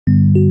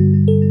Hey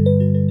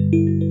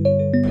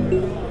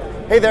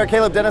there,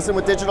 Caleb Dennison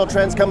with Digital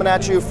Trends coming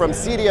at you from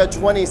CEDIA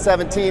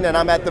 2017, and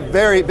I'm at the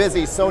very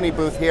busy Sony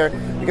booth here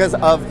because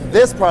of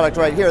this product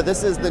right here.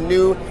 This is the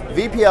new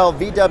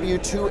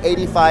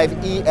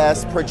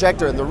VPL-VW285ES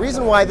projector, and the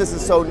reason why this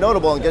is so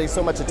notable and getting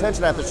so much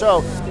attention at the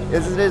show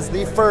is it is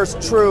the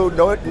first true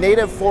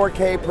native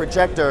 4K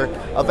projector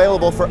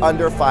available for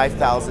under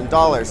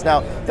 $5,000.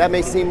 Now, that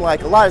may seem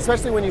like a lot,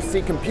 especially when you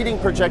see competing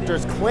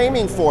projectors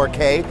claiming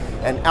 4K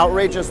and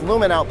outrageous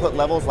lumen output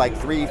levels like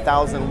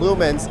 3,000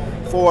 lumens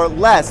for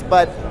less,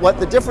 but what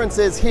the difference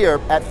is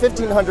here, at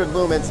 1500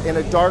 lumens in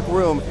a dark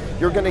room,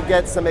 you're going to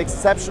get some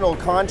exceptional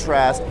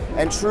contrast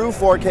and true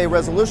 4K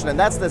resolution, and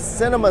that's the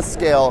cinema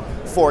scale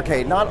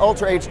 4K, not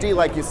Ultra HD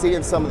like you see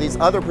in some of these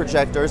other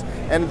projectors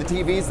and the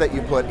TVs that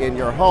you put in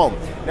your home.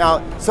 Now,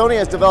 Sony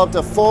has developed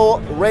a full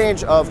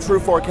range of true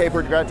 4K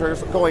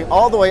projectors going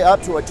all the way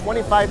up to a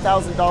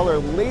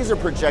 $25,000 laser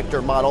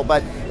projector model,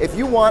 but if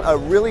you want a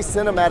really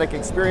cinematic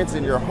experience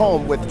in your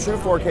home with true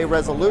 4K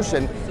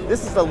resolution,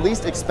 this is the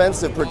least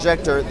expensive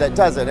projector that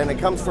does it, and it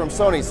comes from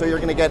Sony, so you're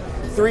going to get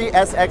 3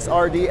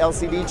 SXRD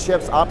LCD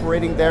chips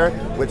operating there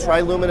with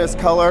triluminous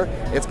color.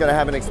 It's going to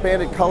have an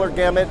expanded color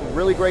gamut,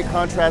 really great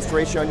contrast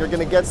ratio, and you're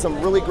going to get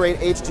some really great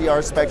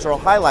HDR spectral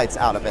highlights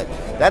out of it.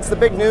 That's the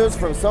big news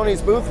from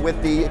Sony's booth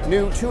with the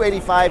new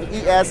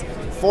 285ES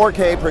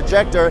 4K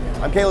projector.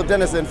 I'm Caleb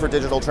Dennison for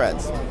Digital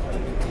Trends.